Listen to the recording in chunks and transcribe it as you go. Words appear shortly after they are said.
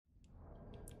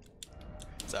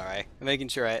Sorry. I'm making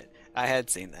sure I had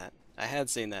seen that. I had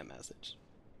seen that message.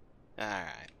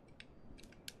 Alright.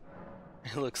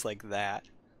 It looks like that.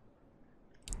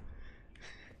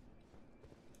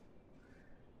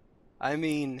 I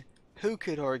mean, who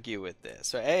could argue with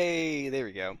this? Hey, there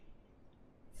we go.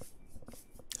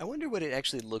 I wonder what it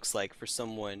actually looks like for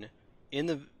someone in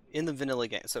the vanilla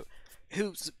game. So,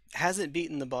 who hasn't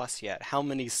beaten the boss yet? How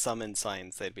many summon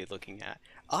signs they'd be looking at?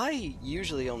 I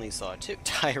usually only saw 2.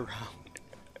 Tyrone.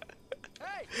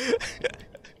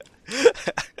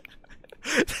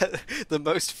 The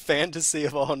most fantasy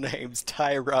of all names,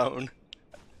 Tyrone.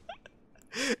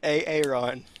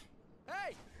 Aaron.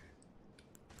 Hey!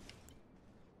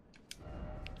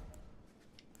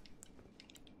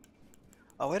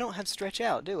 Oh, I don't have stretch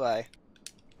out, do I?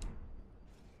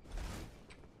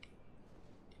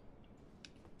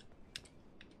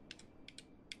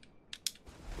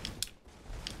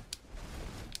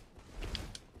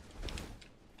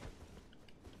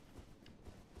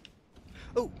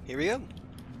 Oh, here we go.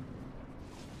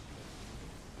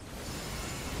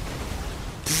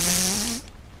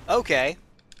 Okay.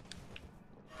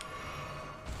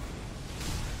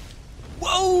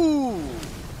 Whoa!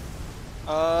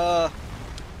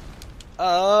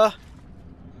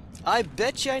 I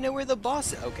bet you I know where the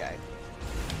boss is. Okay.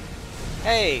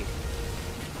 Hey.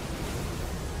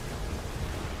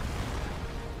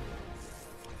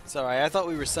 Sorry, I thought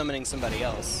we were summoning somebody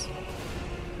else.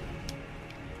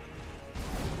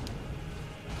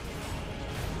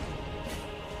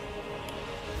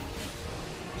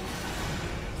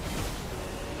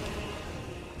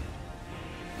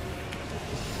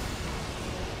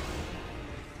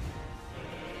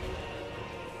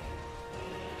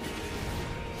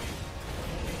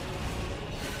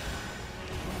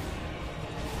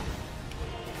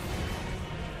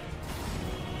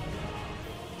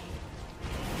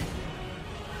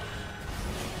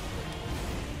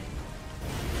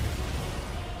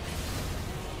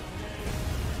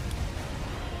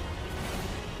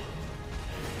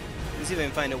 Let's see if I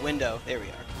can find a window. There we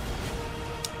are.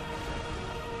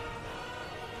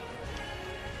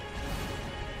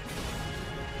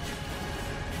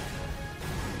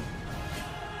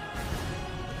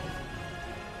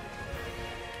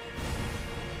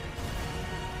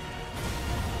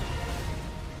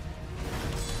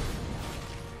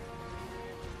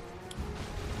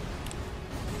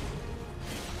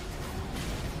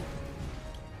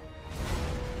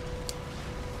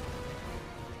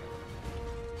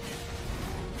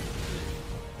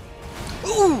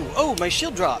 Ooh! Oh, my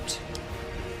shield dropped.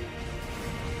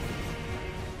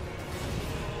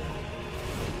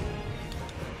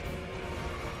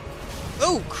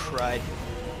 Oh, crud.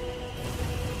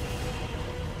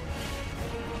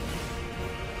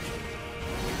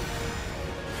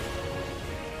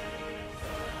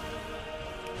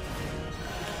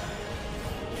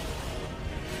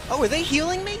 Oh, are they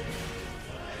healing me?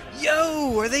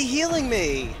 Yo, are they healing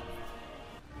me?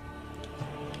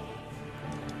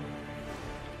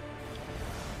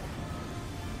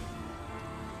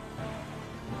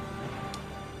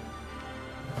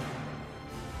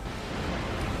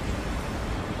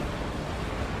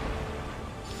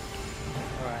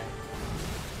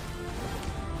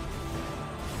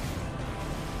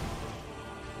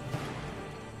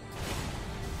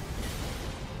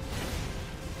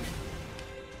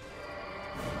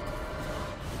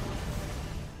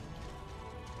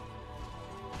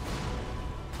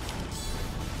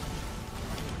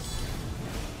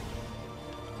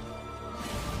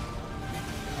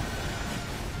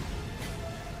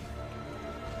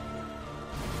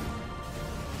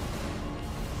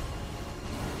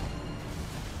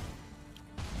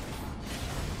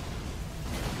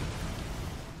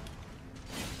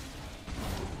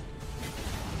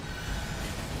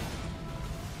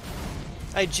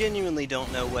 I genuinely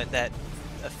don't know what that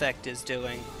effect is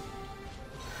doing.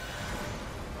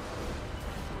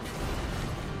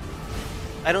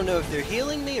 I don't know if they're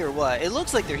healing me or what. It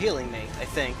looks like they're healing me, I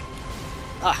think.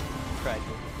 Ah, right.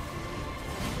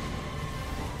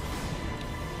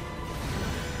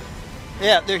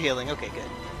 Yeah, they're healing. Okay, good.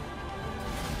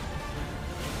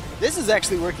 This is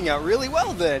actually working out really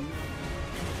well then.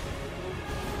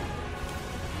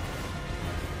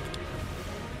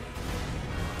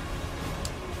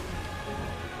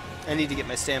 I need to get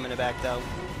my stamina back, though.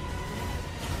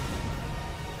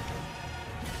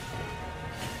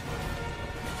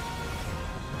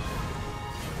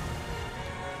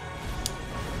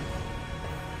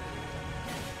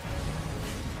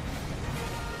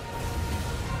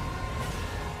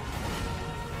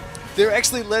 They're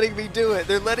actually letting me do it.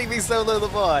 They're letting me solo the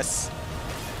boss.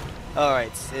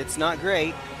 Alright, it's not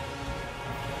great.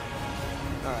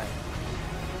 Alright.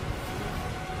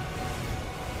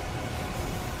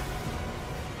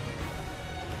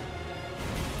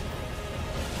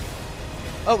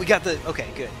 Oh, we got the... Okay,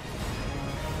 good.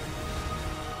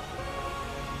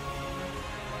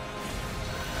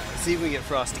 Right, see if we get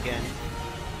Frost again.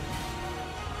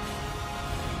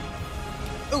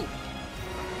 Oh!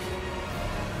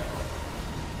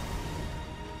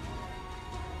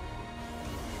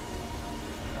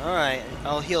 Alright,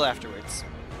 I'll heal afterwards.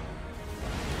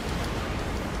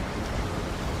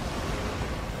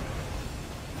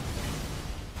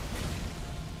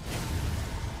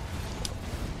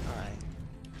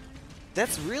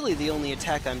 That's really the only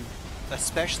attack I'm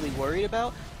especially worried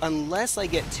about, unless I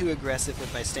get too aggressive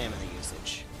with my stamina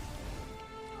usage.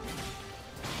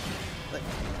 Like,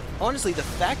 honestly, the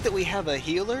fact that we have a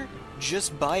healer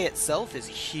just by itself is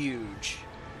huge.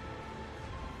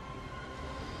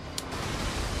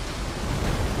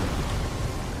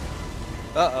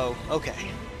 Uh-oh,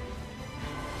 okay.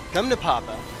 Come to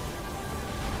Papa.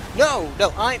 No,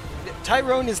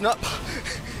 Tyrone is not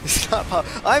it's not Papa.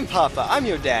 I'm Papa. I'm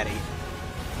your daddy.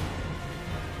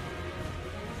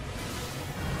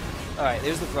 Alright,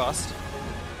 there's the Frost.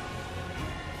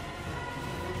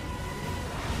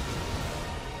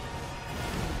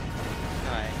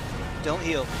 Alright. Don't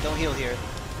heal. Don't heal here.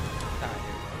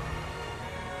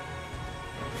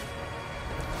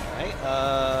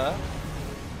 Alright,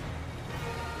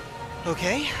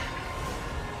 okay.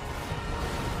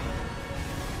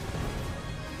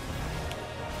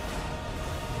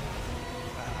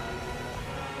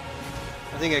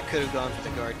 I think I could have gone for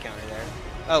the guard counter there.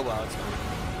 Oh well, it's fine.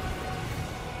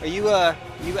 Are you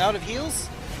out of heals?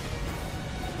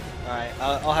 Alright,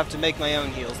 I'll have to make my own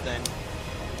heals then.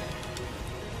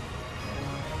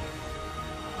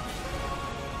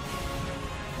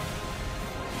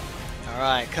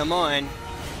 Alright, come on.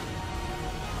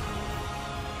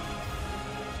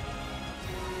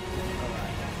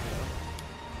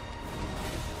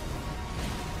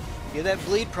 Get that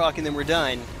bleed proc and then we're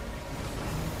done.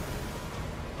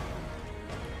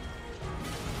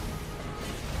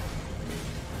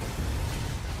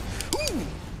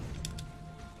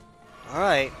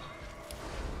 Alright.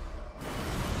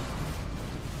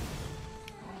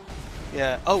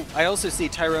 Yeah. Oh, I also see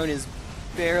Tyrone is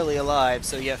barely alive,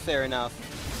 so yeah, fair enough.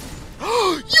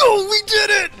 Yo, we did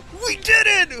it! We did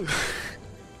it!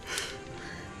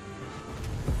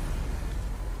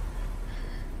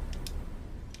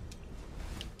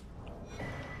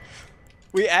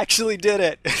 We actually did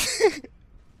it!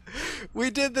 We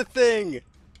did the thing!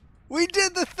 We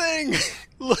did the thing!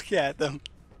 Look at them.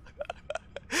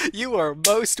 You are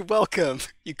most welcome,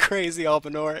 you crazy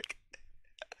Albinoric.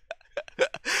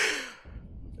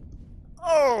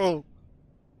 Oh!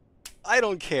 I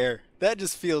don't care. That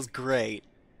just feels great.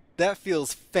 That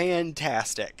feels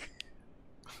fantastic.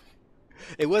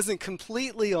 It wasn't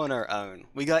completely on our own.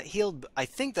 We got healed. I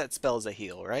think that spell's a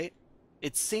heal, right?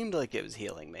 It seemed like it was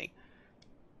healing me.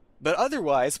 But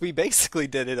otherwise, we basically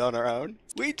did it on our own.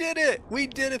 We did it! We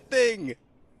did a thing!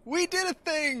 We did a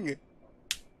thing!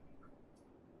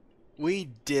 We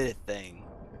did a thing.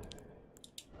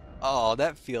 Oh,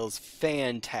 that feels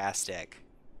fantastic.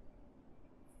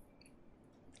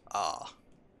 Oh,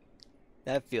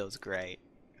 that feels great.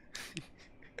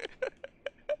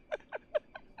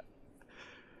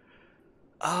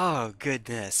 Oh,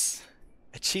 goodness.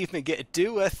 Achievement get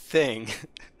do a thing.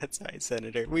 That's right,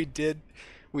 Senator. We did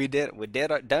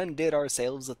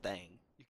ourselves a thing.